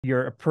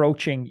You're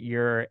approaching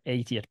your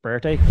 80th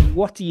birthday.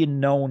 What do you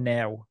know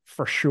now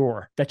for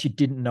sure that you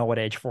didn't know at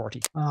age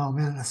 40? Oh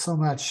man, that's so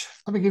much.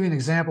 Let me give you an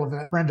example of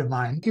a friend of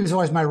mine. He was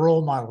always my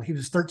role model. He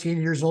was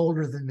 13 years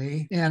older than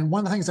me. And one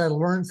of the things I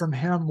learned from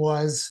him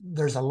was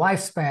there's a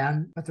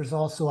lifespan, but there's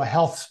also a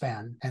health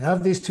span. And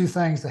of these two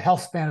things, the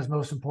health span is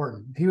most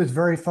important. He was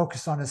very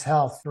focused on his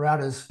health throughout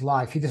his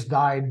life. He just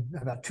died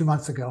about 2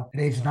 months ago at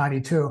age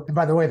 92. And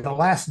by the way, the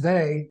last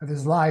day of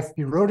his life,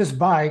 he rode his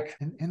bike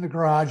in the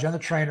garage on the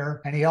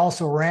trainer, and he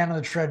also ran on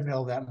the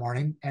treadmill that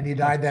morning, and he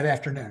died that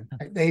afternoon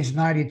at age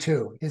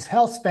 92. His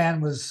health span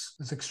was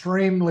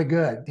extremely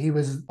good. He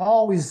was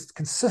always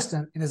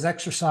consistent in his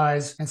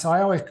exercise. And so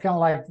I always kind of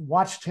like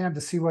watched him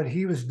to see what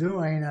he was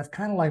doing. And I've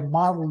kind of like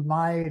modeled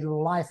my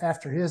life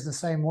after his the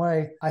same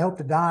way. I hope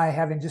to die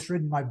having just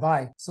ridden my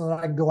bike so that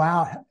I can go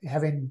out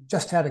having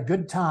just had a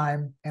good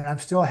time and I'm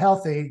still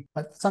healthy,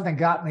 but something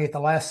got me at the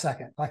last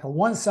second, like a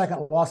 1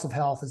 second loss of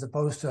health as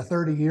opposed to a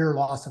 30-year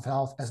loss of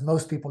health, as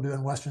most people do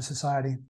in Western society.